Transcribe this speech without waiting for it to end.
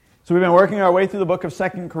So we've been working our way through the book of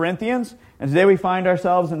 2 Corinthians, and today we find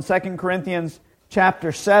ourselves in 2 Corinthians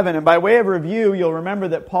chapter 7. And by way of review, you'll remember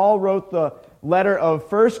that Paul wrote the letter of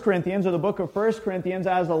 1 Corinthians, or the book of 1 Corinthians,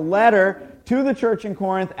 as a letter to the church in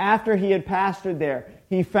Corinth after he had pastored there.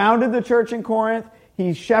 He founded the church in Corinth,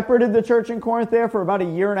 he shepherded the church in Corinth there for about a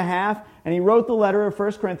year and a half, and he wrote the letter of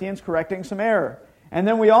 1 Corinthians correcting some error. And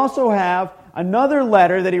then we also have another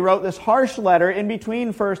letter that he wrote, this harsh letter in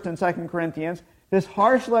between 1 and 2 Corinthians, this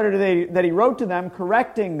harsh letter that he wrote to them,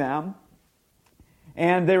 correcting them.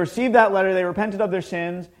 And they received that letter, they repented of their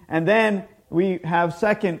sins, and then we have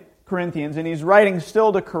 2 Corinthians, and he's writing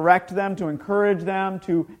still to correct them, to encourage them,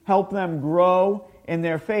 to help them grow in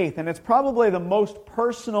their faith. And it's probably the most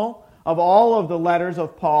personal of all of the letters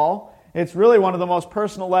of Paul. It's really one of the most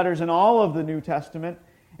personal letters in all of the New Testament.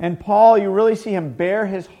 And Paul, you really see him bare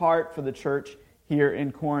his heart for the church here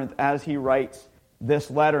in Corinth as he writes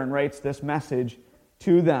this letter and writes this message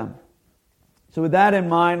to them. So with that in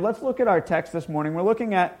mind, let's look at our text this morning. We're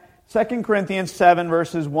looking at 2 Corinthians 7,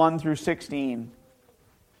 verses 1 through 16.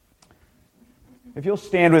 If you'll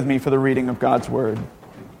stand with me for the reading of God's Word.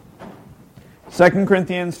 2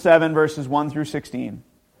 Corinthians 7, verses 1 through 16.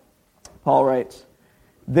 Paul writes,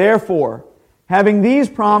 "Therefore, having these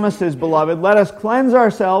promises, beloved, let us cleanse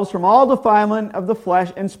ourselves from all defilement of the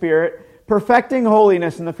flesh and spirit, perfecting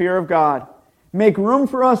holiness in the fear of God. Make room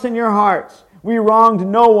for us in your hearts. We wronged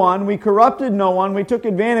no one, we corrupted no one, we took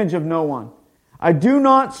advantage of no one. I do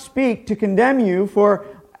not speak to condemn you, for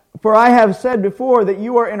I have said before that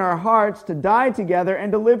you are in our hearts to die together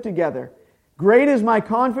and to live together. Great is my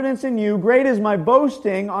confidence in you, great is my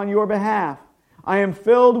boasting on your behalf. I am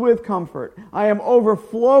filled with comfort. I am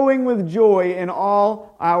overflowing with joy in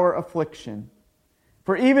all our affliction.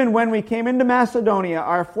 For even when we came into Macedonia,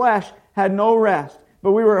 our flesh had no rest,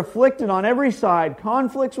 but we were afflicted on every side,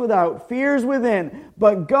 conflicts without, fears within.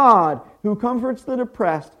 But God, who comforts the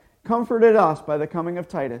depressed, comforted us by the coming of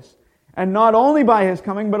Titus. And not only by his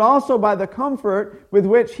coming, but also by the comfort with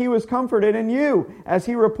which he was comforted in you, as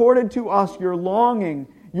he reported to us your longing,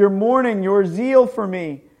 your mourning, your zeal for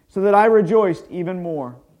me, so that I rejoiced even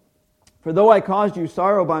more. For though I caused you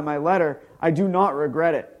sorrow by my letter, I do not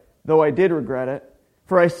regret it, though I did regret it.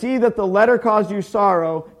 For I see that the letter caused you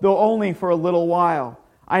sorrow, though only for a little while.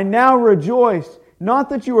 I now rejoice, not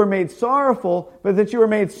that you were made sorrowful, but that you were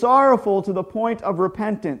made sorrowful to the point of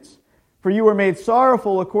repentance. For you were made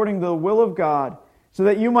sorrowful according to the will of God, so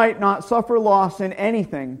that you might not suffer loss in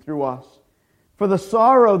anything through us. For the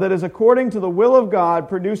sorrow that is according to the will of God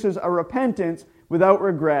produces a repentance without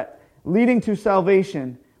regret, leading to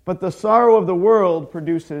salvation, but the sorrow of the world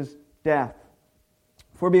produces death.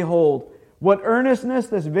 For behold, what earnestness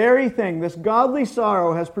this very thing, this godly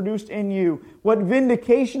sorrow, has produced in you, what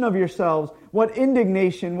vindication of yourselves, what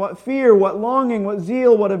indignation, what fear, what longing, what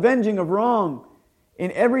zeal, what avenging of wrong.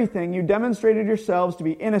 In everything you demonstrated yourselves to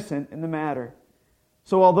be innocent in the matter.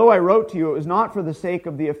 So although I wrote to you, it was not for the sake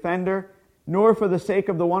of the offender, nor for the sake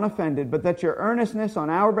of the one offended, but that your earnestness on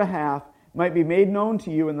our behalf might be made known to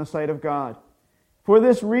you in the sight of God. For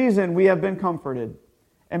this reason we have been comforted.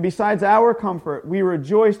 And besides our comfort, we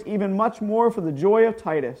rejoiced even much more for the joy of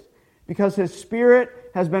Titus, because his spirit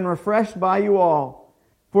has been refreshed by you all.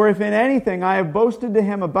 For if in anything I have boasted to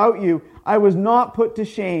him about you, I was not put to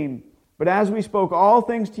shame. But as we spoke all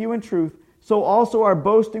things to you in truth, so also our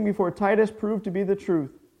boasting before Titus proved to be the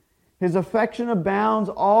truth. His affection abounds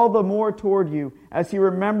all the more toward you, as he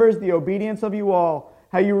remembers the obedience of you all,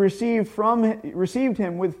 how you received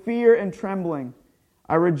him with fear and trembling.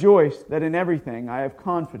 I rejoice that in everything I have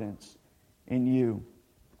confidence in you."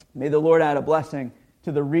 May the Lord add a blessing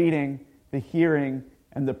to the reading, the hearing,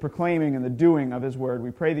 and the proclaiming and the doing of his word.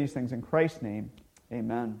 We pray these things in Christ's name.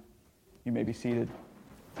 Amen. You may be seated.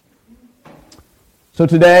 So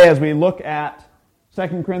today, as we look at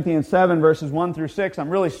 2 Corinthians 7, verses 1 through 6, I'm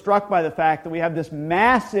really struck by the fact that we have this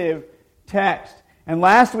massive text. And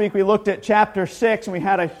last week we looked at chapter 6, and we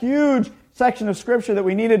had a huge section of Scripture that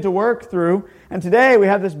we needed to work through. And today we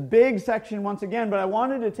have this big section once again, but I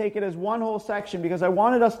wanted to take it as one whole section because I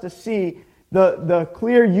wanted us to see the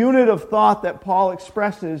clear unit of thought that Paul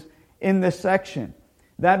expresses in this section.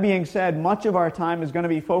 That being said, much of our time is going to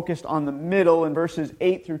be focused on the middle in verses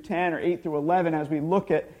 8 through 10 or 8 through 11 as we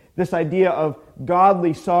look at this idea of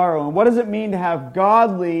godly sorrow. And what does it mean to have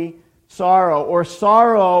godly sorrow, or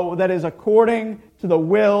sorrow that is according to the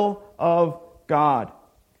will of God?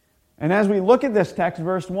 And as we look at this text,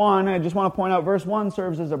 verse 1, I just want to point out verse 1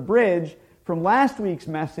 serves as a bridge from last week's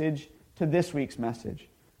message to this week's message.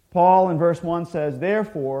 Paul in verse 1 says,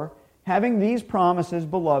 "Therefore, having these promises,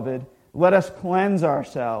 beloved, let us cleanse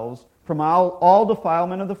ourselves from all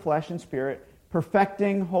defilement of the flesh and spirit,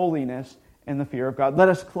 perfecting holiness in the fear of God. Let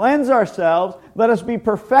us cleanse ourselves. Let us be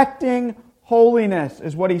perfecting holiness,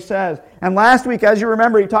 is what he says. And last week, as you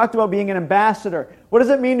remember, he talked about being an ambassador. What does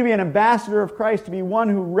it mean to be an ambassador of Christ? To be one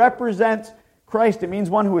who represents Christ. It means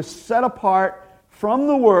one who is set apart from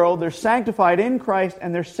the world. They're sanctified in Christ,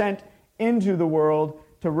 and they're sent into the world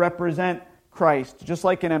to represent Christ. Just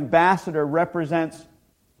like an ambassador represents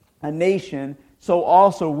a nation, so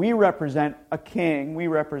also we represent a king. We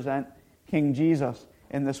represent King Jesus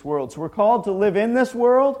in this world. So we're called to live in this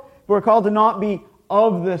world, but we're called to not be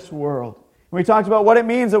of this world. And we talked about what it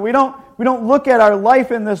means that we don't look at our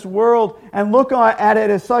life in this world and look at it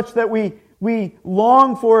as such that we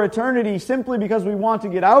long for eternity simply because we want to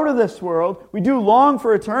get out of this world. We do long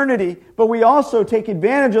for eternity, but we also take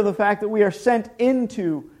advantage of the fact that we are sent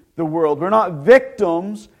into the world. We're not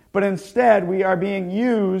victims, but instead we are being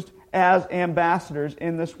used as ambassadors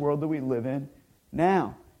in this world that we live in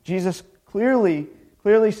now. Jesus clearly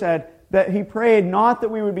said that he prayed not that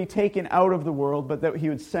we would be taken out of the world, but that he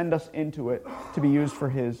would send us into it to be used for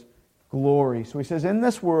his glory. So he says, in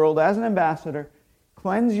this world, as an ambassador,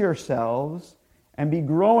 cleanse yourselves and be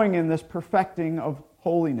growing in this perfecting of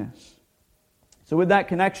holiness. So with that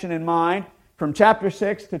connection in mind, from chapter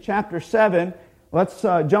 6 to chapter 7, let's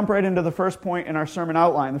jump right into the first point in our sermon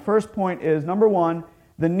outline. The first point is, number one,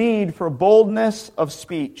 the need for boldness of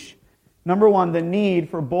speech. Number one, the need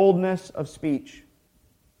for boldness of speech.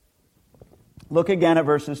 Look again at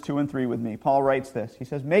verses 2 and 3 with me. Paul writes this. He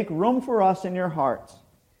says, "Make room for us in your hearts.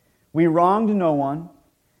 We wronged no one.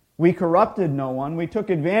 We corrupted no one. We took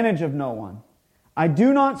advantage of no one. I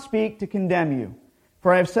do not speak to condemn you,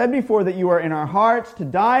 for I have said before that you are in our hearts to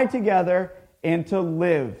die together and to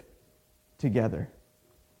live together."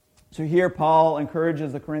 So here Paul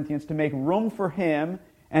encourages the Corinthians to make room for him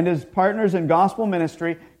and his partners in gospel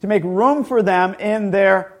ministry, to make room for them in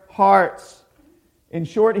their hearts. In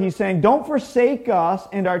short, he's saying, don't forsake us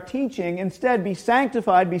and our teaching. Instead, be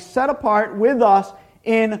sanctified, be set apart with us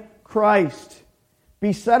in Christ.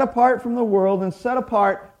 Be set apart from the world and set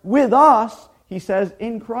apart with us, he says,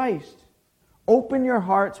 in Christ. Open your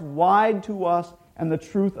hearts wide to us and the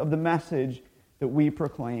truth of the message that we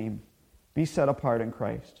proclaim. Be set apart in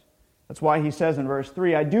Christ. That's why he says in verse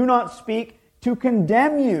 3, I do not speak to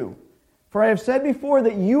condemn you, for I have said before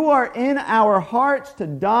that you are in our hearts to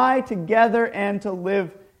die together and to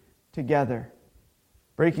live together.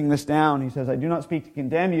 Breaking this down, he says, I do not speak to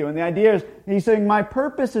condemn you. And the idea is, he's saying, my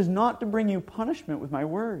purpose is not to bring you punishment with my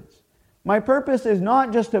words. My purpose is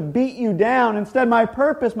not just to beat you down. Instead, my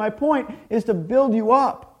purpose, my point, is to build you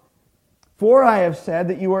up. For I have said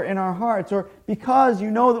that you are in our hearts, or because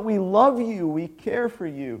you know that we love you, we care for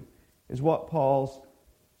you, is what Paul's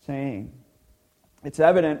saying. It's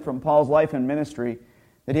evident from Paul's life and ministry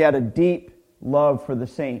that he had a deep love for the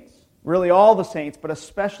saints. Really all the saints, but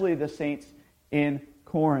especially the saints in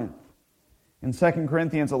Corinth. In 2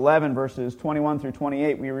 Corinthians 11, verses 21 through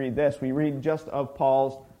 28, we read this. We read just of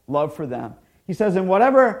Paul's love for them. He says, in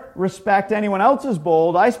whatever respect anyone else is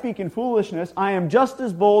bold, I speak in foolishness, I am just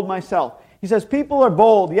as bold myself. He says, people are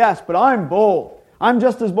bold, yes, but I'm bold. I'm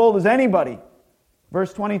just as bold as anybody.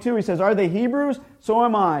 Verse 22, he says, are they Hebrews? So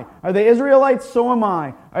am I. Are they Israelites? So am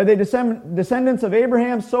I. Are they descendants of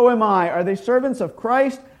Abraham? So am I. Are they servants of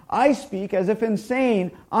Christ? I speak as if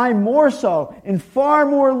insane. I more so, in far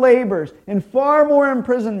more labors, in far more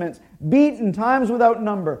imprisonments, beaten times without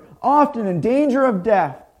number, often in danger of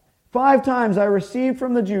death. 5 times I received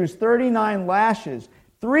from the Jews 39 lashes.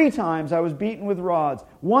 3 times I was beaten with rods.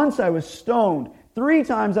 Once I was stoned. 3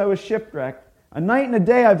 times I was shipwrecked. A night and a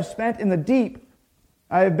day I've spent in the deep.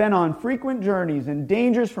 I have been on frequent journeys and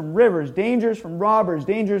dangers from rivers, dangers from robbers,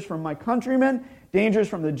 dangers from my countrymen, dangers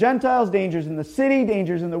from the Gentiles, dangers in the city,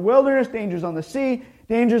 dangers in the wilderness, dangers on the sea,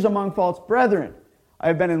 dangers among false brethren. I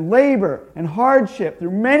have been in labor and hardship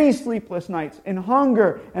through many sleepless nights, in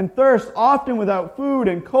hunger and thirst, often without food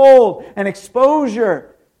and cold and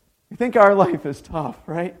exposure. You think our life is tough,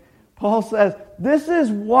 right? Paul says, this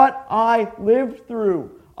is what I lived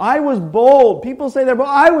through. I was bold. People say they're bold.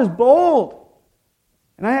 I was bold.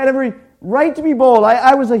 And I had every right to be bold.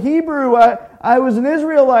 I was a Hebrew. I was an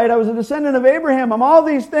Israelite. I was a descendant of Abraham. I'm all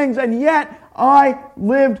these things. And yet, I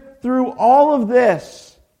lived through all of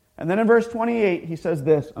this. And then in verse 28, he says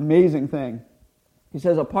this amazing thing. He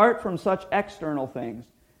says, apart from such external things,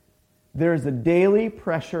 there is a daily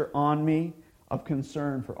pressure on me of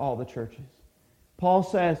concern for all the churches. Paul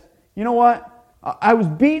says, you know what? I was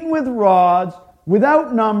beaten with rods,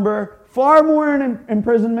 without number, far more in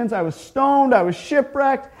imprisonments. I was stoned. I was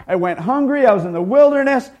shipwrecked. I went hungry. I was in the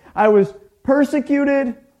wilderness. I was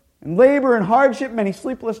persecuted in labor and hardship, many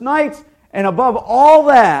sleepless nights. And above all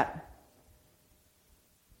that,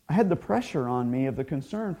 I had the pressure on me of the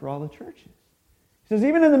concern for all the churches. He says,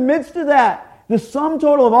 even in the midst of that, the sum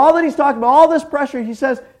total of all that he's talking about, all this pressure, he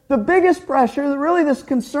says, the biggest pressure, really this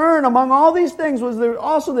concern among all these things was there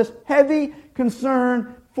also this heavy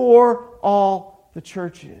concern for all the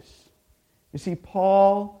churches. You see,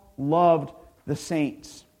 Paul loved the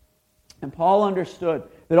saints. And Paul understood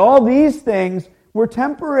that all these things were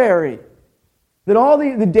temporary. That all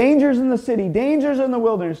the dangers in the city, dangers in the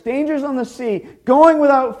wilderness, dangers on the sea, going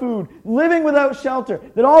without food, living without shelter,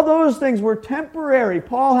 that all those things were temporary.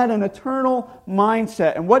 Paul had an eternal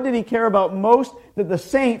mindset. And what did he care about most? That the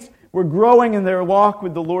saints were growing in their walk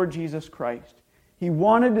with the Lord Jesus Christ. He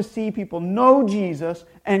wanted to see people know Jesus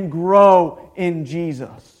and grow in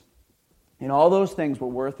Jesus. And all those things were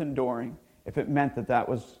worth enduring if it meant that that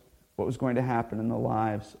was what was going to happen in the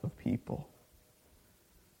lives of people.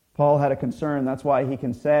 Paul had a concern. That's why he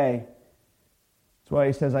can say, that's why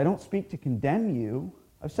he says, I don't speak to condemn you.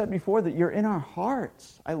 I've said before that you're in our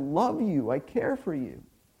hearts. I love you. I care for you.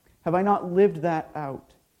 Have I not lived that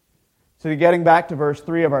out? So getting back to verse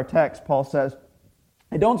 3 of our text, Paul says,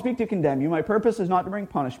 I don't speak to condemn you. My purpose is not to bring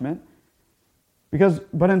punishment.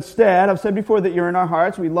 But instead, I've said before that you're in our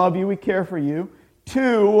hearts. We love you. We care for you.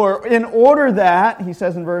 2, or in order that, he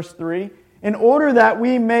says in verse 3, in order that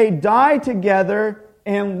we may die together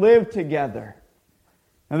and live together.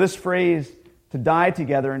 Now this phrase, to die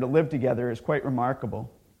together and to live together, is quite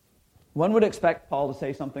remarkable. One would expect Paul to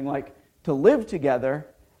say something like, to live together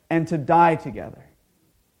and to die together.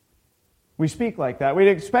 We speak like that. We'd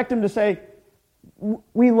expect him to say,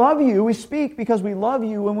 we love you, we speak because we love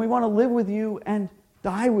you and we want to live with you and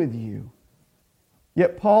die with you.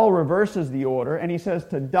 Yet Paul reverses the order and he says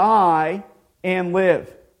to die and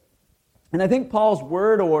live. And I think Paul's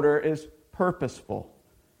word order is purposeful.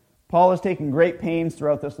 Paul is taking great pains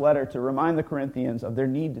throughout this letter to remind the Corinthians of their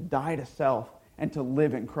need to die to self and to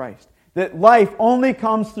live in Christ. That life only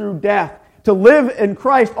comes through death. To live in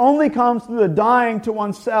Christ only comes through the dying to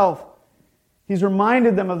oneself. He's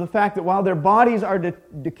reminded them of the fact that while their bodies are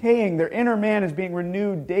decaying, their inner man is being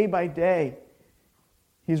renewed day by day.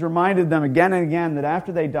 He's reminded them again and again that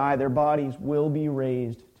after they die, their bodies will be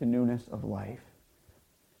raised to newness of life.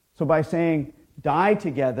 So by saying, die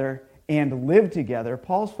together and live together,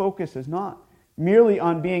 Paul's focus is not merely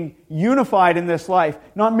on being unified in this life,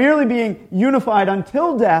 not merely being unified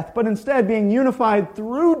until death, but instead being unified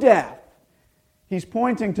through death. He's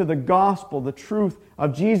pointing to the gospel, the truth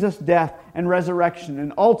of Jesus' death and resurrection,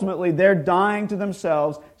 and ultimately they're dying to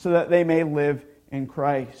themselves so that they may live in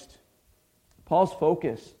Christ. Paul's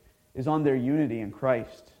focus is on their unity in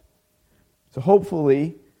Christ. So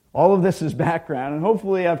hopefully, all of this is background, and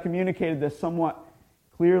hopefully I've communicated this somewhat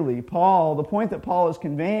clearly. The point that Paul is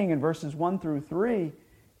conveying in verses 1 through 3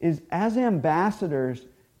 is as ambassadors,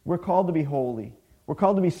 we're called to be holy. We're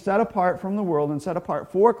called to be set apart from the world and set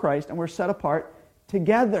apart for Christ, and we're set apart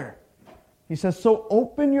together. He says, so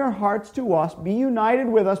open your hearts to us, be united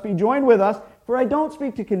with us, be joined with us, for I don't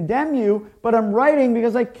speak to condemn you, but I'm writing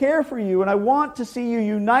because I care for you, and I want to see you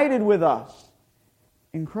united with us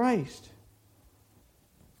in Christ.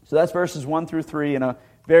 So that's verses 1 through 3 in a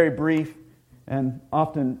very brief and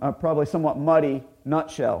often probably somewhat muddy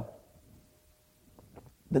nutshell.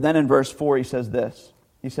 But then in verse 4 he says this.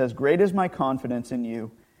 He says, great is my confidence in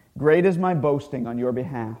you. Great is my boasting on your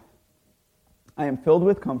behalf. I am filled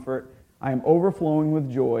with comfort. I am overflowing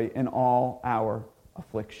with joy in all our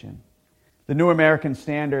affliction. The New American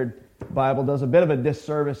Standard Bible does a bit of a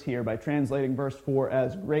disservice here by translating verse 4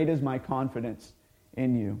 as, great is my confidence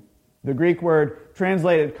in you. The Greek word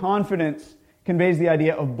translated confidence conveys the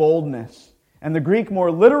idea of boldness. And the Greek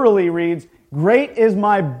more literally reads, great is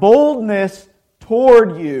my boldness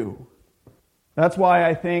toward you. That's why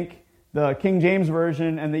I think the King James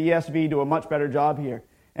Version and the ESV do a much better job here.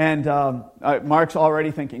 And Mark's already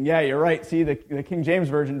thinking, yeah, you're right. See, the King James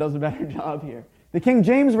Version does a better job here. The King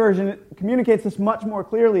James Version communicates this much more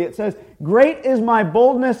clearly. It says, great is my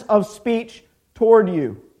boldness of speech toward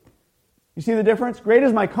you. You see the difference? Great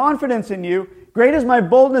is my confidence in you. Great is my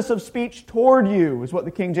boldness of speech toward you, is what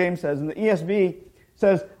the King James says. And the ESV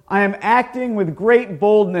says, I am acting with great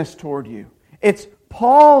boldness toward you. It's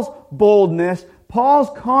Paul's boldness, Paul's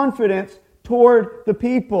confidence toward the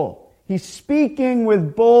people. He's speaking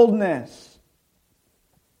with boldness.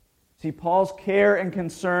 See, Paul's care and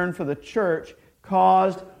concern for the church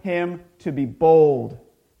caused him to be bold.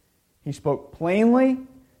 He spoke plainly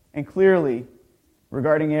and clearly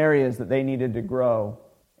regarding areas that they needed to grow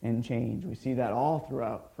and change. We see that all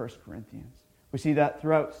throughout 1 Corinthians. We see that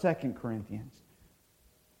throughout 2 Corinthians.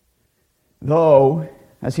 Though,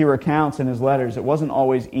 as he recounts in his letters, it wasn't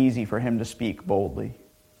always easy for him to speak boldly.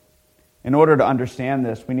 In order to understand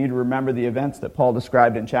this, we need to remember the events that Paul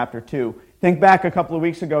described in chapter 2. Think back a couple of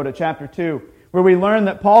weeks ago to chapter 2, where we learned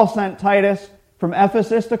that Paul sent Titus from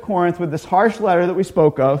Ephesus to Corinth with this harsh letter that we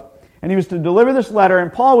spoke of, and he was to deliver this letter,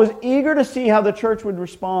 and Paul was eager to see how the church would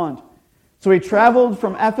respond. So he traveled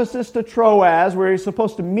from Ephesus to Troas, where he's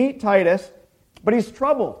supposed to meet Titus, but he's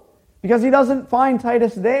troubled because he doesn't find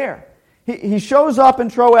Titus there. He shows up in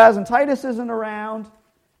Troas, and Titus isn't around,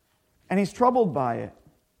 and he's troubled by it.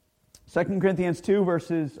 2 Corinthians 2,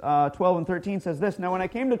 verses 12 and 13 says this, "Now when I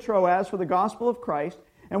came to Troas for the gospel of Christ,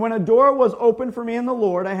 and when a door was opened for me in the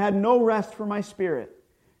Lord, I had no rest for my spirit,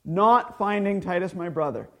 not finding Titus my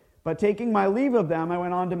brother. But taking my leave of them, I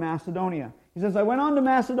went on to Macedonia." He says, I went on to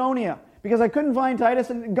Macedonia because I couldn't find Titus,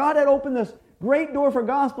 and God had opened this great door for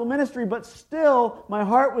gospel ministry, but still my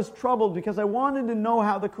heart was troubled because I wanted to know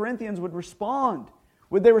how the Corinthians would respond.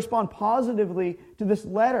 Would they respond positively to this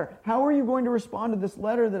letter? How are you going to respond to this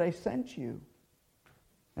letter that I sent you?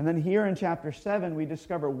 And then here in chapter 7, we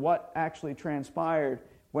discover what actually transpired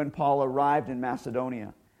when Paul arrived in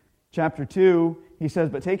Macedonia. Chapter 2, he says,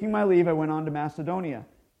 "But taking my leave, I went on to Macedonia."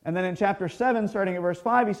 And then in chapter 7, starting at verse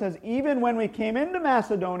 5, he says, "Even when we came into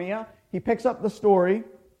Macedonia," he picks up the story,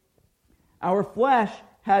 "our flesh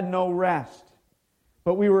had no rest,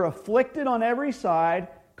 but we were afflicted on every side,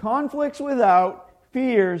 conflicts without,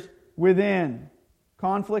 fears within."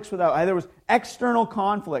 Conflicts without. There was external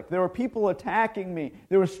conflict. There were people attacking me.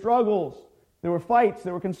 There were struggles. There were fights.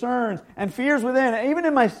 There were concerns. And fears within. Even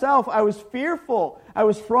in myself, I was fearful. I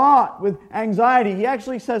was fraught with anxiety. He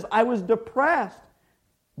actually says, I was depressed.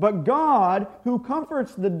 But God, who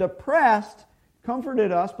comforts the depressed,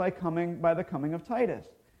 comforted us by the coming of Titus.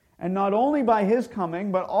 And not only by his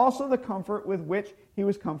coming, but also the comfort with which he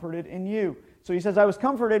was comforted in you. So he says, I was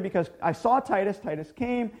comforted because I saw Titus. Titus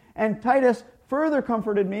came. And Titus further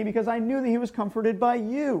comforted me because I knew that he was comforted by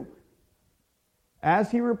you.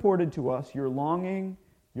 As he reported to us your longing,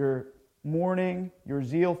 your mourning, your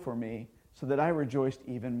zeal for me, so that I rejoiced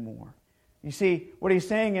even more. You see, what he's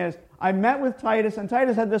saying is, I met with Titus, and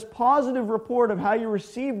Titus had this positive report of how you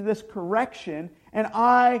received this correction, and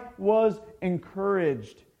I was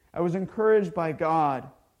encouraged. I was encouraged by God.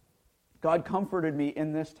 God comforted me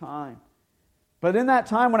in this time. But in that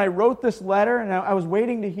time when I wrote this letter and I was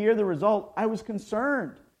waiting to hear the result, I was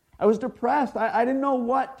concerned. I was depressed. I didn't know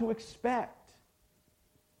what to expect.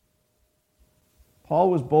 Paul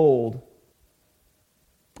was bold,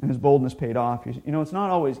 and his boldness paid off. You know, it's not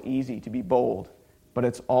always easy to be bold, but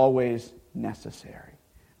it's always necessary.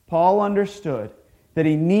 Paul understood that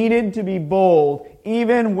he needed to be bold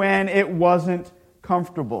even when it wasn't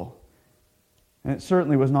comfortable. And it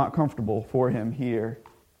certainly was not comfortable for him here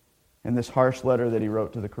in this harsh letter that he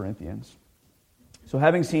wrote to the Corinthians. So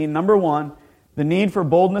having seen, number one, the need for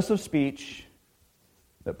boldness of speech,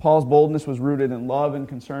 that Paul's boldness was rooted in love and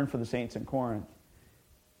concern for the saints in Corinth,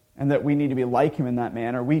 and that we need to be like him in that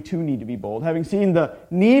manner, we too need to be bold. Having seen the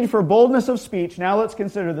need for boldness of speech, now let's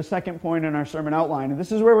consider the second point in our sermon outline. And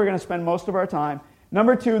this is where we're going to spend most of our time.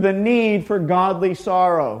 Number two, the need for godly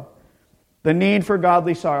sorrow. The need for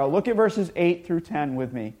godly sorrow. Look at verses 8 through 10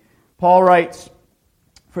 with me. Paul writes,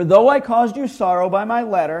 "For though I caused you sorrow by my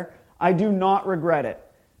letter, I do not regret it.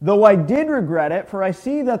 Though I did regret it, for I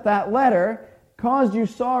see that that letter caused you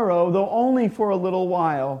sorrow, though only for a little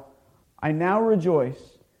while. I now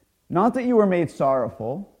rejoice, not that you were made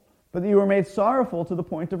sorrowful, but that you were made sorrowful to the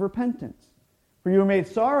point of repentance. For you were made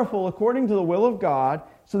sorrowful according to the will of God,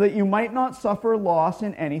 so that you might not suffer loss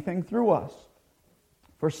in anything through us.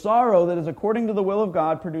 For sorrow that is according to the will of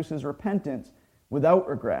God produces repentance without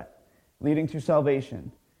regret, leading to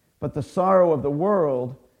salvation. But the sorrow of the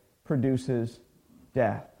world produces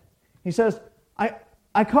death." He says,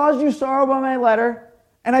 I caused you sorrow by my letter,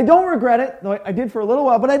 and I don't regret it, though I did for a little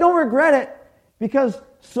while, but I don't regret it, because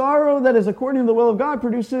sorrow that is according to the will of God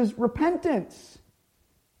produces repentance.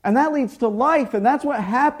 And that leads to life, and that's what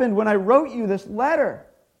happened when I wrote you this letter.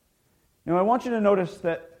 Now, I want you to notice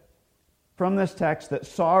that from this text that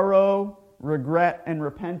sorrow, regret, and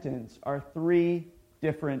repentance are three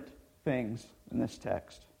different things in this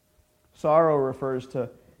text. Sorrow refers to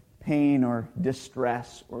pain or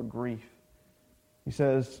distress or grief. He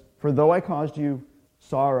says, "For though I caused you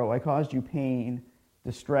sorrow, I caused you pain,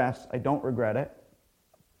 distress, I don't regret it.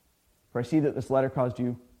 For I see that this letter caused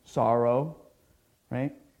you sorrow,"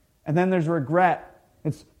 right? And then there's regret.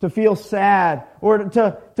 It's to feel sad, or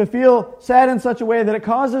to feel sad in such a way that it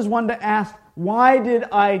causes one to ask, why did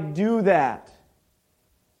I do that?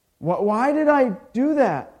 Why did I do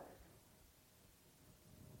that?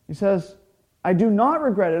 He says, I do not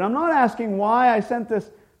regret it. I'm not asking why I sent this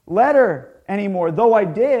letter anymore, though I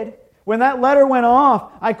did. When that letter went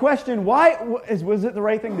off, I questioned, was it the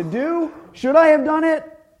right thing to do? Should I have done it?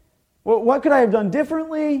 What could I have done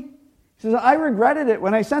differently? He says, I regretted it.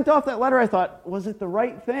 When I sent off that letter, I thought, was it the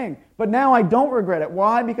right thing? But now I don't regret it.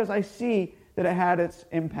 Why? Because I see that it had its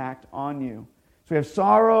impact on you. So we have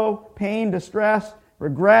sorrow, pain, distress,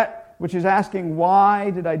 regret, which is asking, why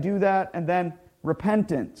did I do that? And then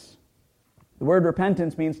repentance. The word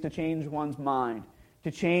repentance means to change one's mind.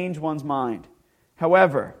 To change one's mind.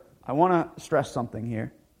 However, I want to stress something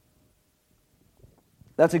here.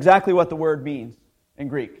 That's exactly what the word means in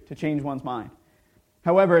Greek, to change one's mind.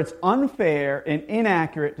 However, it's unfair and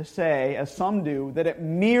inaccurate to say, as some do, that it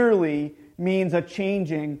merely means a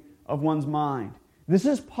changing of one's mind. This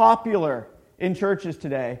is popular in churches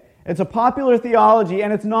today. It's a popular theology,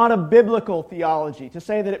 and it's not a biblical theology, to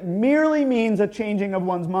say that it merely means a changing of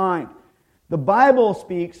one's mind. The Bible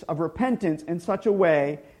speaks of repentance in such a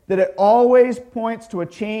way that it always points to a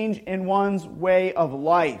change in one's way of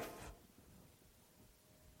life.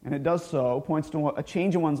 And it does so, points to a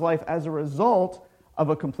change in one's life as a result of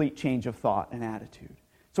a complete change of thought and attitude.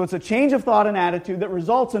 So it's a change of thought and attitude that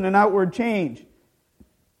results in an outward change.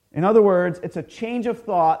 In other words, it's a change of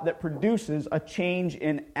thought that produces a change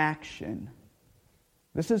in action.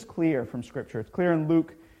 This is clear from Scripture. It's clear in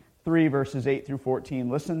Luke 3, verses 8 through 14.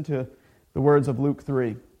 Listen to the words of Luke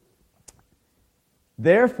 3.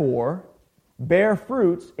 Therefore, bear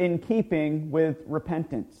fruits in keeping with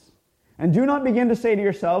repentance. And do not begin to say to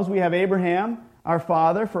yourselves, we have Abraham, our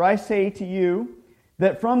father, for I say to you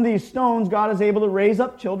that from these stones God is able to raise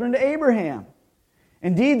up children to Abraham.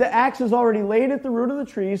 Indeed, the axe is already laid at the root of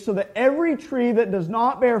the trees, so that every tree that does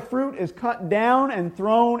not bear fruit is cut down and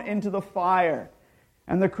thrown into the fire.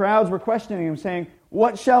 And the crowds were questioning him, saying,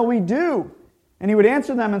 what shall we do? And he would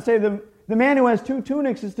answer them and say, the man who has 2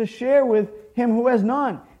 tunics is to share with him who has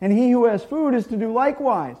none, and he who has food is to do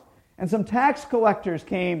likewise. And some tax collectors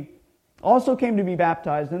also came to be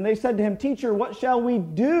baptized, and they said to him, Teacher, what shall we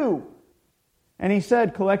do? And he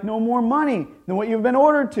said, collect no more money than what you've been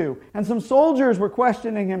ordered to. And some soldiers were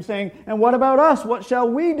questioning him, saying, and what about us? What shall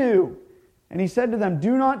we do? And he said to them,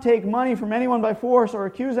 do not take money from anyone by force or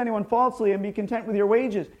accuse anyone falsely, and be content with your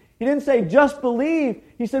wages. He didn't say, just believe.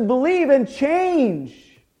 He said, believe and change.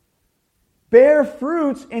 Bear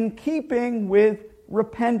fruits in keeping with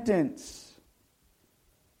repentance.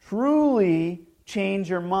 Truly change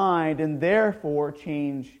your mind and therefore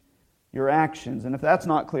change your actions. And if that's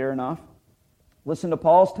not clear enough, listen to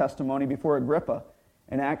Paul's testimony before Agrippa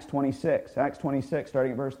in Acts 26. Acts 26,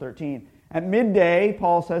 starting at verse 13. At midday,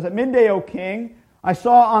 Paul says, at midday, O king, I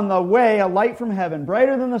saw on the way a light from heaven,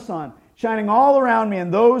 brighter than the sun, shining all around me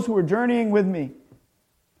and those who were journeying with me.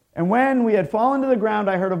 And when we had fallen to the ground,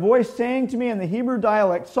 I heard a voice saying to me in the Hebrew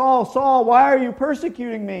dialect, Saul, Saul, why are you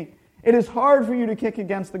persecuting me? It is hard for you to kick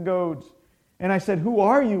against the goads. And I said, who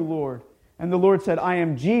are you, Lord? And the Lord said, I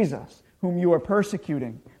am Jesus, whom you are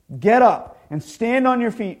persecuting. Get up and stand on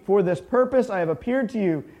your feet. For this purpose I have appeared to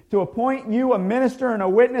you, to appoint you a minister and a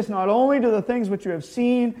witness, not only to the things which you have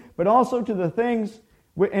seen, but also to the things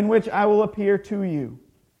in which I will appear to you,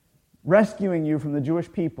 rescuing you from the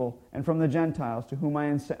Jewish people and from the Gentiles to whom I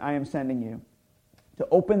am sending you, to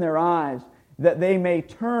open their eyes, that they may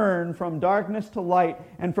turn from darkness to light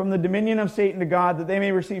and from the dominion of Satan to God, that they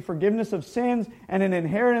may receive forgiveness of sins and an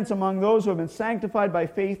inheritance among those who have been sanctified by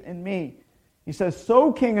faith in me. He says,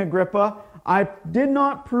 so King Agrippa, I did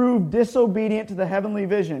not prove disobedient to the heavenly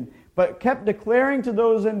vision, but kept declaring to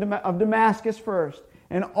those of Damascus first,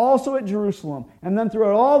 and also at Jerusalem, and then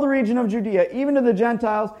throughout all the region of Judea, even to the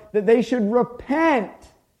Gentiles, that they should repent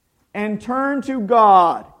and turn to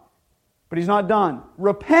God. But he's not done.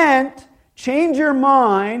 Repent, change your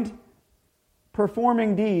mind,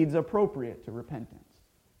 performing deeds appropriate to repentance.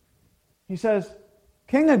 He says,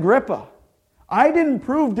 King Agrippa, I didn't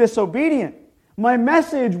prove disobedient. My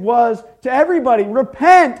message was to everybody,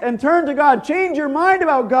 repent and turn to God. Change your mind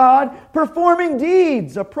about God, performing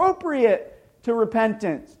deeds appropriate to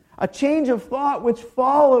repentance. A change of thought which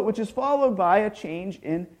is followed by a change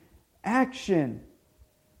in action.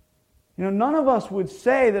 You know, none of us would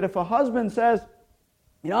say that if a husband says,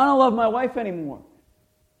 I don't love my wife anymore,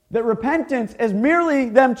 that repentance is merely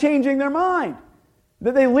them changing their mind.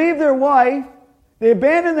 That they leave their wife, they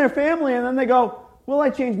abandon their family, and then they go, well,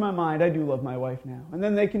 I changed my mind. I do love my wife now. And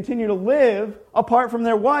then they continue to live apart from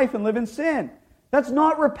their wife and live in sin. That's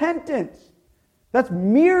not repentance. That's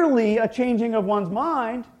merely a changing of one's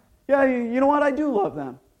mind. Yeah, you know what? I do love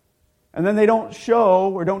them. And then they don't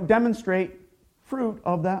show or don't demonstrate fruit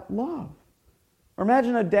of that love. Or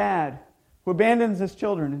imagine a dad who abandons his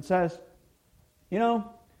children and says,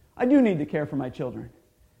 I do need to care for my children.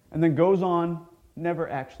 And then goes on never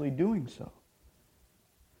actually doing so.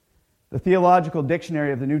 The Theological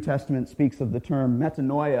Dictionary of the New Testament speaks of the term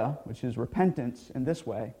metanoia, which is repentance, in this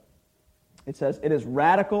way. It says, it is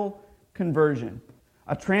radical conversion,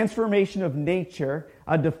 a transformation of nature,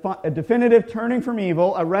 a definitive turning from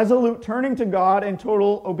evil, a resolute turning to God in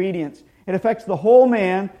total obedience. It affects the whole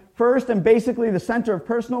man, first and basically the center of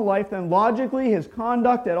personal life, then logically his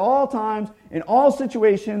conduct at all times, in all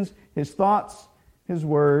situations, his thoughts, his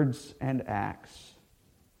words, and acts.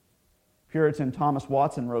 Puritan Thomas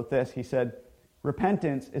Watson wrote this. He said,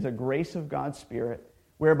 repentance is a grace of God's Spirit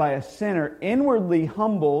whereby a sinner is inwardly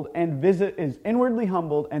humbled and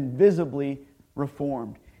visibly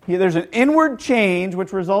reformed. There's an inward change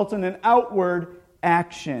which results in an outward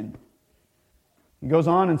action. He goes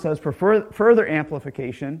on and says, for further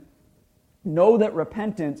amplification, know that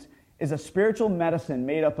repentance is a spiritual medicine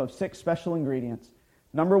made up of 6 special ingredients.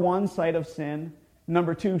 Number 1, sight of sin.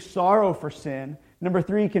 Number 2, sorrow for sin. Number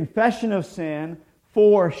 3, confession of sin.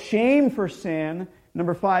 4, shame for sin.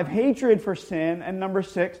 Number 5, hatred for sin. And number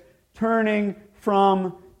 6, turning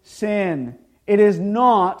from sin. It is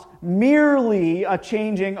not merely a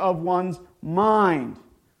changing of one's mind.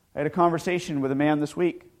 I had a conversation with a man this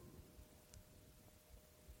week.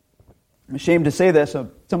 I'm ashamed to say this.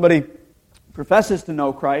 Somebody professes to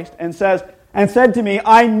know Christ and said to me,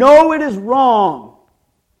 I know it is wrong,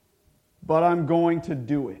 but I'm going to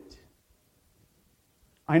do it.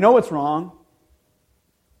 I know it's wrong,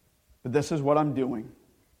 but this is what I'm doing.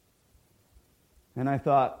 And I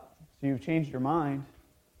thought, so you've changed your mind.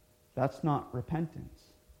 That's not repentance.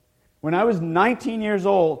 When I was 19 years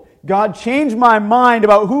old, God changed my mind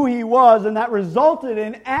about who He was, and that resulted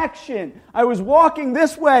in action. I was walking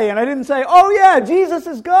this way, and I didn't say, oh yeah, Jesus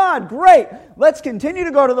is God, great. Let's continue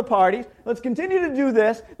to go to the parties. Let's continue to do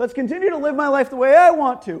this. Let's continue to live my life the way I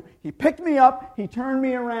want to. He picked me up. He turned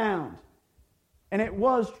me around. And it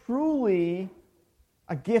was truly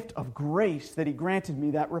a gift of grace that He granted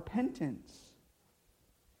me that repentance.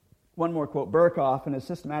 One more quote. Burkhoff, in his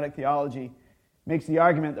systematic theology, makes the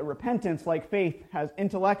argument that repentance, like faith, has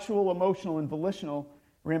intellectual, emotional, and volitional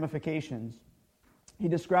ramifications. He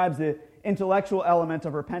describes the intellectual element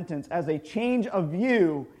of repentance as a change of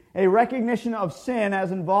view, a recognition of sin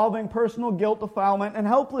as involving personal guilt, defilement, and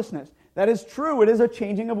helplessness. That is true. It is a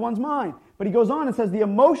changing of one's mind. But he goes on and says the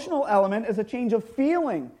emotional element is a change of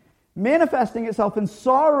feeling, manifesting itself in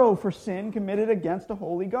sorrow for sin committed against a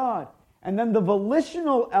holy God. And then the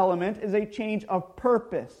volitional element is a change of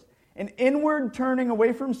purpose, an inward turning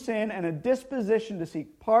away from sin and a disposition to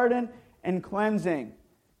seek pardon and cleansing.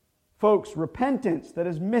 Folks, repentance that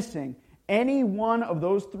is missing any one of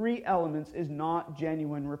those 3 elements is not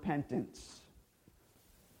genuine repentance.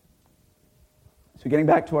 So getting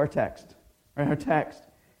back to our text.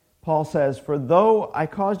 Paul says, for though I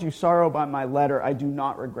caused you sorrow by my letter, I do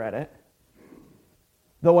not regret it.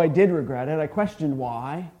 Though I did regret it, I questioned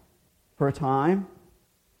why for a time.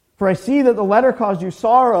 For I see that the letter caused you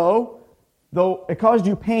sorrow, though it caused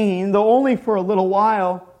you pain, though only for a little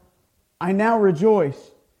while. I now rejoice.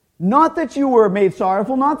 Not that you were made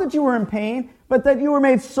sorrowful, not that you were in pain, but that you were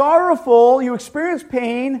made sorrowful. You experienced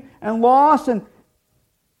pain and loss and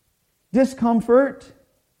discomfort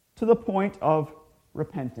to the point of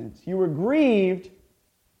repentance. You were grieved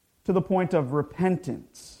to the point of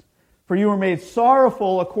repentance. For you were made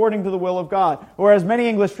sorrowful according to the will of God. Or as many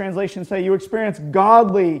English translations say, you experienced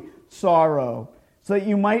godly sorrow, so that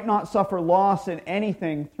you might not suffer loss in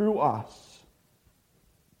anything through us.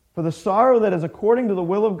 For the sorrow that is according to the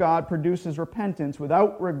will of God produces repentance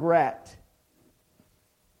without regret,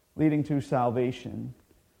 leading to salvation.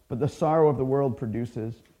 But the sorrow of the world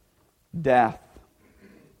produces death.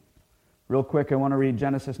 Real quick, I want to read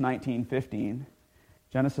Genesis 19:15.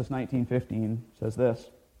 Genesis 19:15 says this.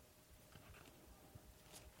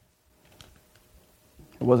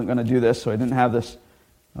 I wasn't going to do this, so I didn't have this,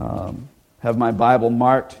 have my Bible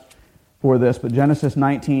marked for this, but Genesis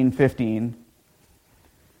 19:15.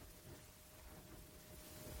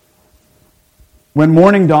 When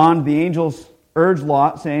morning dawned, the angels urged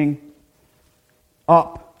Lot, saying,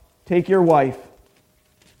 up, take your wife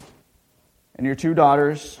and your 2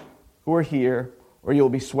 daughters who are here, or you'll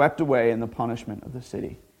be swept away in the punishment of the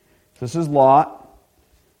city. So this is Lot.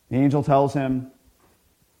 The angel tells him,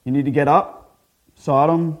 you need to get up.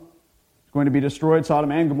 Sodom is going to be destroyed.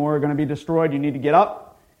 Sodom and Gomorrah are going to be destroyed. You need to get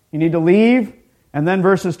up. You need to leave. And then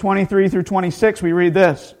verses 23 through 26, we read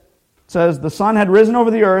this. It says, the sun had risen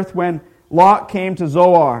over the earth when Lot came to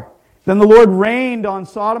Zoar. Then the Lord rained on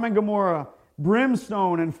Sodom and Gomorrah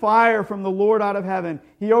brimstone and fire from the Lord out of heaven.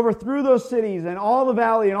 He overthrew those cities and all the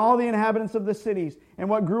valley and all the inhabitants of the cities and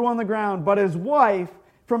what grew on the ground. But his wife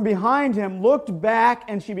from behind him, looked back,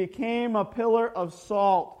 and she became a pillar of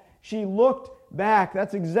salt. She looked back.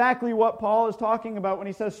 That's exactly what Paul is talking about when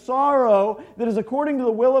he says sorrow that is according to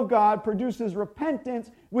the will of God produces repentance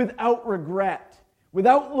without regret,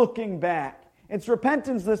 without looking back. It's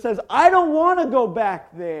repentance that says, I don't want to go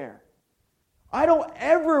back there. I don't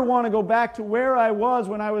ever want to go back to where I was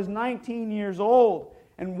when I was 19 years old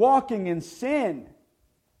and walking in sin.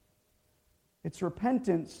 It's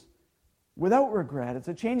repentance without regret. It's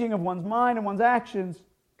a changing of one's mind and one's actions.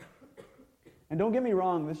 And don't get me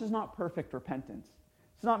wrong, this is not perfect repentance.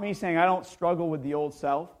 It's not me saying I don't struggle with the old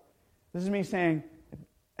self. This is me saying,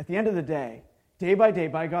 at the end of the day by day,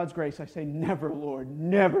 by God's grace, I say, never, Lord,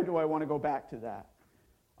 never do I want to go back to that.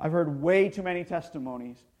 I've heard way too many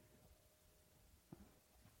testimonies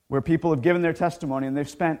where people have given their testimony and they've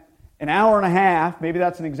spent an hour and a half, maybe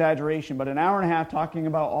that's an exaggeration, but an hour and a half talking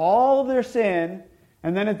about all of their sin,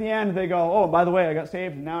 and then at the end they go, oh, by the way, I got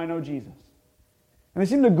saved and now I know Jesus. And they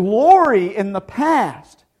seem to glory in the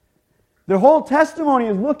past. Their whole testimony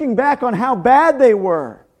is looking back on how bad they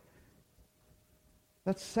were.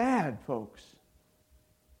 That's sad, folks.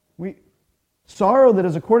 Sorrow that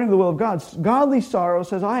is according to the will of God. Godly sorrow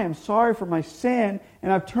says, I am sorry for my sin,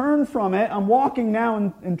 and I've turned from it. I'm walking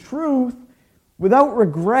now in truth without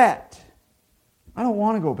regret. I don't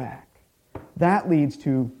want to go back. That leads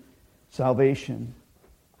to salvation.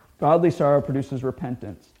 Godly sorrow produces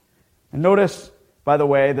repentance. And notice, by the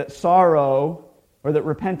way, that sorrow, or that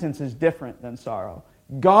repentance is different than sorrow.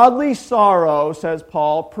 Godly sorrow, says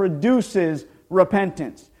Paul, produces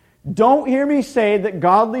repentance. Don't hear me say that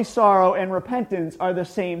godly sorrow and repentance are the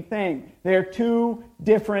same thing. They're two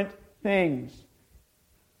different things.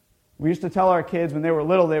 We used to tell our kids when they were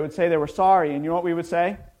little, they would say they were sorry, and you know what we would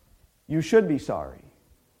say? You should be sorry.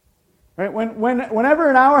 Right?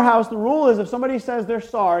 Whenever in our house the rule is if somebody says they're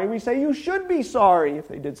sorry, we say you should be sorry if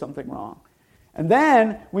they did something wrong. And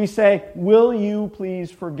then we say, will you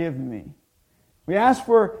please forgive me? We ask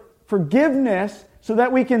for forgiveness so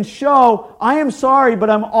that we can show, I am sorry, but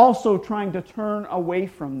I'm also trying to turn away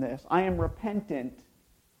from this. I am repentant.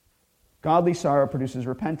 Godly sorrow produces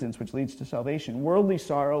repentance, which leads to salvation. Worldly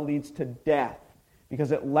sorrow leads to death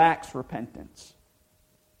because it lacks repentance.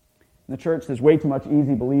 In the church, there's way too much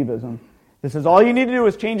easy believism. This is all you need to do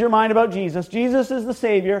is change your mind about Jesus. Jesus is the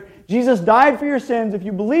Savior. Jesus died for your sins. If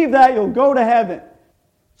you believe that, you'll go to heaven.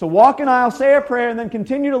 So walk an aisle, say a prayer, and then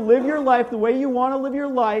continue to live your life the way you want to live your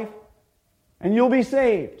life, and you'll be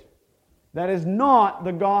saved. That is not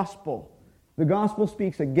the gospel. The gospel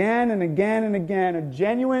speaks again and again and again, a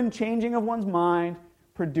genuine changing of one's mind,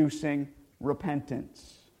 producing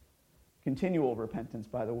repentance. Continual repentance,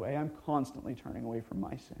 by the way. I'm constantly turning away from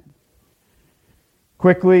my sin.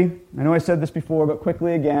 Quickly, I know I said this before, but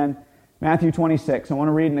quickly again, Matthew 26. I want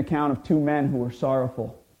to read an account of two men who were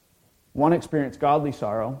sorrowful. One experienced godly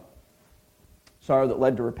sorrow that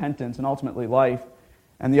led to repentance and ultimately life.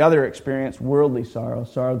 And the other experienced worldly sorrow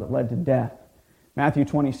that led to death. Matthew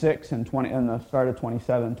 26 and the start of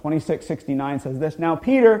 27. 26:69 says this, Now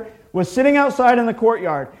Peter was sitting outside in the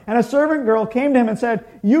courtyard, and a servant girl came to him and said,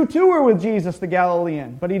 You too were with Jesus the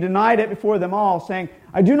Galilean. But he denied it before them all, saying,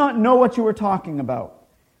 I do not know what you were talking about.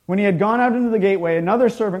 When he had gone out into the gateway, another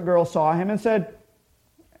servant girl saw him and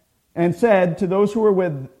said to those who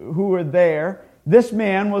were there, This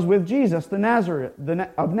man was with Jesus of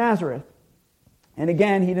Nazareth. And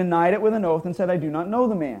again he denied it with an oath and said, I do not know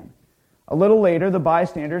the man. A little later the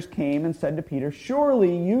bystanders came and said to Peter,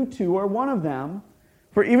 Surely you too are one of them,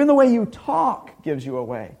 for even the way you talk gives you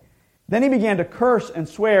away. Then he began to curse and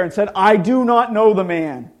swear and said, I do not know the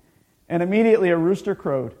man. And immediately a rooster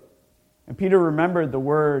crowed. And Peter remembered the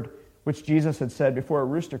word which Jesus had said, Before a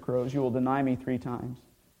rooster crows, you will deny me 3 times.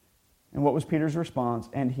 And what was Peter's response?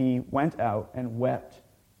 And he went out and wept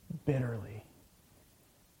bitterly.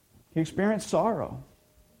 He experienced sorrow.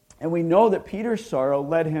 And we know that Peter's sorrow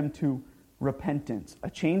led him to repentance, a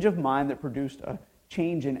change of mind that produced a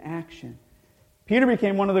change in action. Peter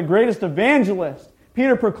became one of the greatest evangelists.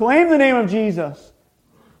 Peter proclaimed the name of Jesus.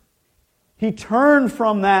 He turned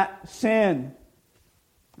from that sin.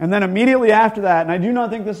 And then immediately after that, and I do not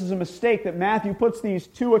think this is a mistake that Matthew puts these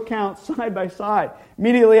two accounts side by side.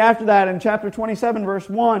 Immediately after that, in chapter 27, verse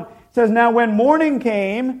 1, it says, Now when morning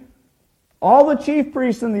came, all the chief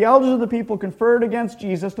priests and the elders of the people conferred against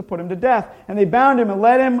Jesus to put him to death. And they bound him and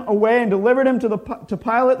led him away and delivered him to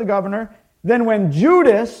Pilate the governor. Then when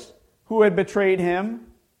Judas, who had betrayed him,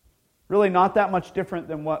 really not that much different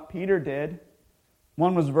than what Peter did.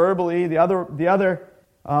 One was verbally, the other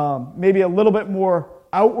maybe a little bit more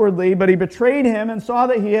outwardly, but he betrayed him and saw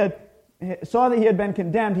that he had been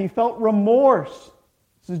condemned. He felt remorse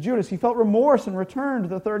This is Judas. He felt remorse and returned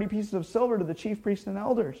the 30 pieces of silver to the chief priests and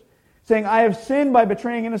elders, saying, I have sinned by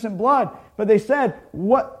betraying innocent blood. But they said,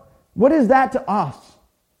 What is that to us?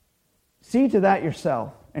 See to that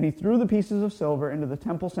yourself. And he threw the pieces of silver into the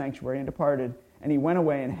temple sanctuary and departed, and he went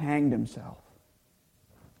away and hanged himself.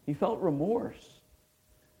 He felt remorse,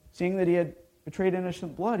 seeing that he had betrayed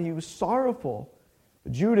innocent blood. He was sorrowful.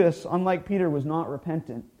 But Judas, unlike Peter, was not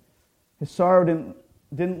repentant. His sorrow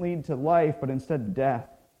didn't lead to life, but instead to death.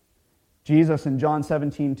 Jesus in John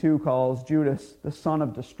 17:2 calls Judas the son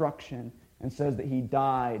of destruction and says that he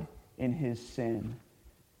died in his sin.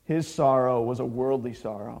 His sorrow was a worldly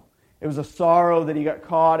sorrow. It was a sorrow that he got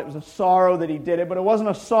caught. It was a sorrow that he did it, but it wasn't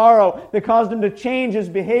a sorrow that caused him to change his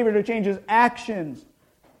behavior, to change his actions.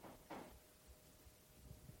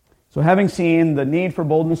 So having seen the need for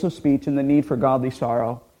boldness of speech and the need for godly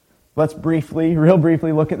sorrow, let's real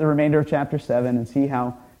briefly look at the remainder of chapter 7 and see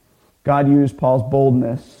how God used Paul's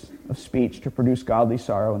boldness of speech to produce godly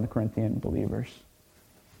sorrow in the Corinthian believers.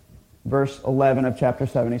 Verse 11 of chapter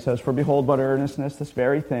 7, he says, For behold, what earnestness this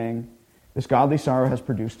very thing, this godly sorrow has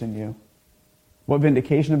produced in you. What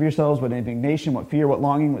vindication of yourselves, what indignation, what fear, what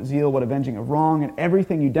longing, what zeal, what avenging of wrong, and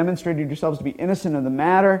everything you demonstrated yourselves to be innocent of the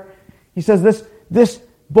matter. He says, this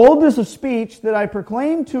boldness of speech that I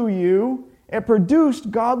proclaim to you, it produced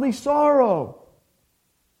godly sorrow.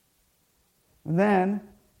 And then,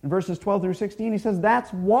 in verses 12 through 16, he says,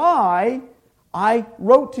 that's why I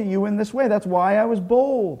wrote to you in this way. That's why I was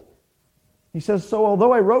bold. He says, so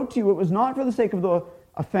although I wrote to you, it was not for the sake of the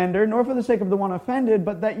offender, nor for the sake of the one offended,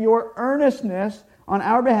 but that your earnestness on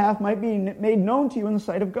our behalf might be made known to you in the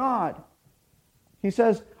sight of God. He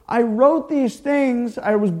says, I wrote these things,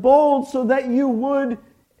 I was bold so that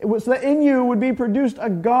so that in you would be produced a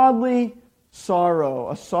godly sorrow,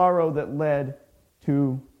 a sorrow that led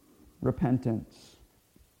to repentance.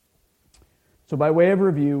 So by way of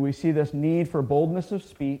review, we see this need for boldness of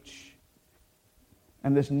speech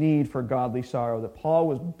and this need for godly sorrow. That Paul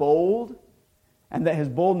was bold and that his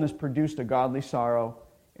boldness produced a godly sorrow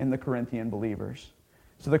in the Corinthian believers.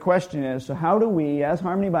 So the question is, so how do we, as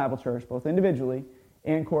Harmony Bible Church, both individually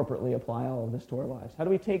and corporately, apply all of this to our lives? How do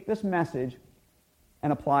we take this message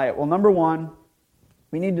and apply it? Well, number one,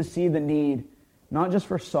 we need to see the need, not just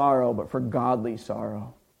for sorrow, but for godly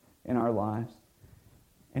sorrow in our lives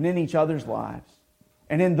and in each other's lives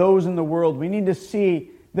and in those in the world. We need to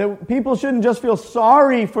see that people shouldn't just feel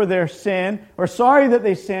sorry for their sin or sorry that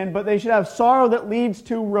they sinned, but they should have sorrow that leads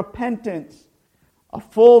to repentance, a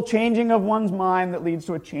full changing of one's mind that leads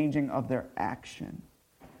to a changing of their action.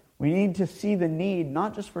 We need to see the need,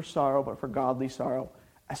 not just for sorrow, but for godly sorrow,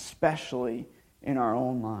 especially in our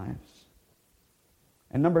own lives.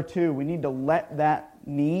 And number two, we need to let that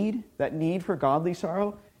need for godly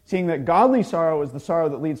sorrow, seeing that godly sorrow is the sorrow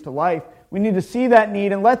that leads to life, we need to see that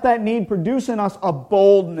need and let that need produce in us a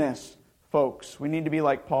boldness, folks. We need to be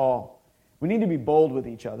like Paul. We need to be bold with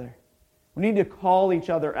each other. We need to call each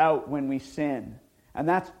other out when we sin. And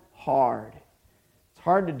that's hard. It's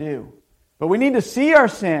hard to do. But we need to see our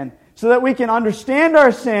sin so that we can understand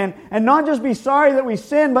our sin and not just be sorry that we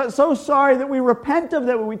sin, but so sorry that we repent of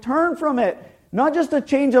that, when we turn from it. Not just a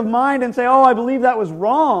change of mind and say, oh, I believe that was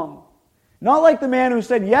wrong. Not like the man who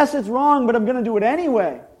said, yes, it's wrong, but I'm going to do it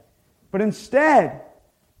anyway. But instead,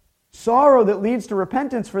 sorrow that leads to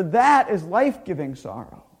repentance, for that is life-giving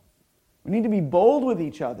sorrow. We need to be bold with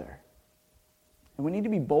each other. And we need to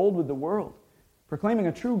be bold with the world, proclaiming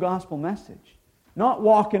a true gospel message. Not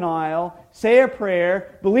walk an aisle, say a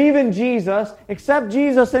prayer, believe in Jesus, accept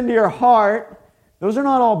Jesus into your heart. Those are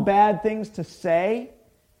not all bad things to say,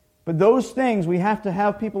 but those things we have to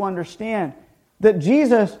have people understand that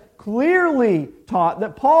Jesus clearly taught,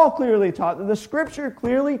 that Paul clearly taught, that the Scripture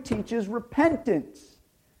clearly teaches repentance.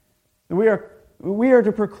 That we are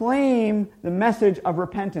to proclaim the message of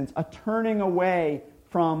repentance, a turning away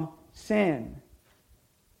from sin.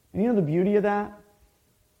 And you know the beauty of that?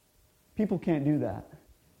 People can't do that.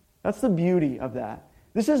 That's the beauty of that.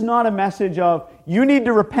 This is not a message of, you need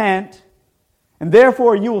to repent, and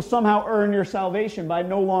therefore you will somehow earn your salvation by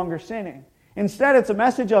no longer sinning. Instead, it's a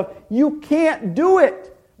message of, you can't do it.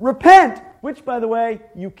 Repent, which, by the way,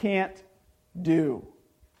 you can't do.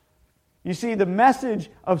 You see, the message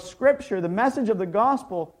of Scripture, the message of the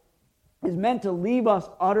gospel, is meant to leave us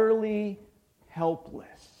utterly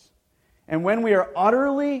helpless. And when we are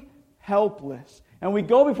utterly helpless, and we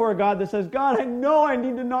go before a God that says, God, I know I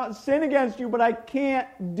need to not sin against you, but I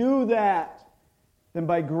can't do that, then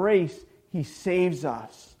by grace, He saves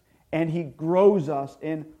us, and He grows us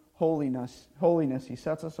in holiness. He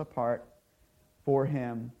sets us apart for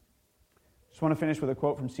Him. Just want to finish with a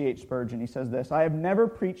quote from C.H. Spurgeon. He says this, I have never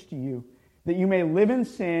preached to you that you may live in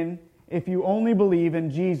sin if you only believe in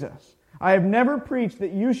Jesus. I have never preached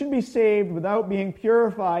that you should be saved without being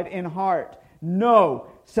purified in heart. No,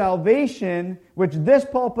 salvation, which this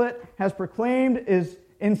pulpit has proclaimed, is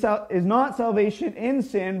not salvation in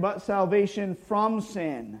sin, but salvation from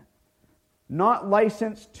sin. Not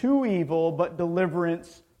license to evil, but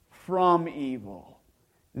deliverance from evil.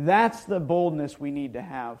 That's the boldness we need to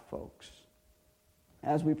have, folks.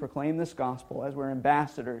 As we proclaim this gospel, as we're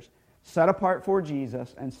ambassadors, set apart for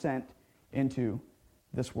Jesus and sent into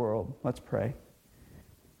this world. Let's pray.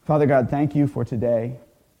 Father God, thank you for today.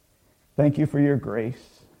 Thank you for your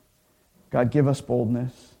grace. God, give us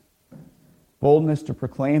boldness. Boldness to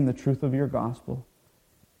proclaim the truth of your gospel.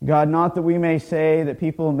 God, not that we may say that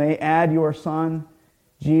people may add your Son,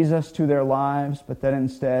 Jesus, to their lives, but that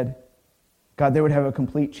instead, God, they would have a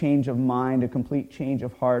complete change of mind, a complete change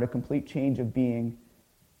of heart, a complete change of being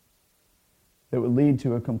that would lead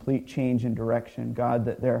to a complete change in direction. God,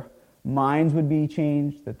 that their minds would be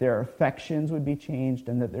changed, that their affections would be changed,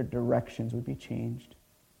 and that their directions would be changed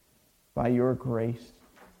by your grace.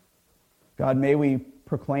 God, may we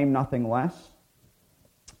proclaim nothing less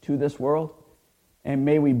to this world, and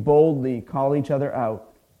may we boldly call each other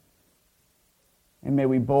out, and may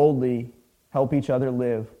we boldly help each other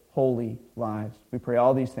live holy lives. We pray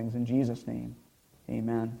all these things in Jesus' name.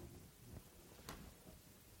 Amen.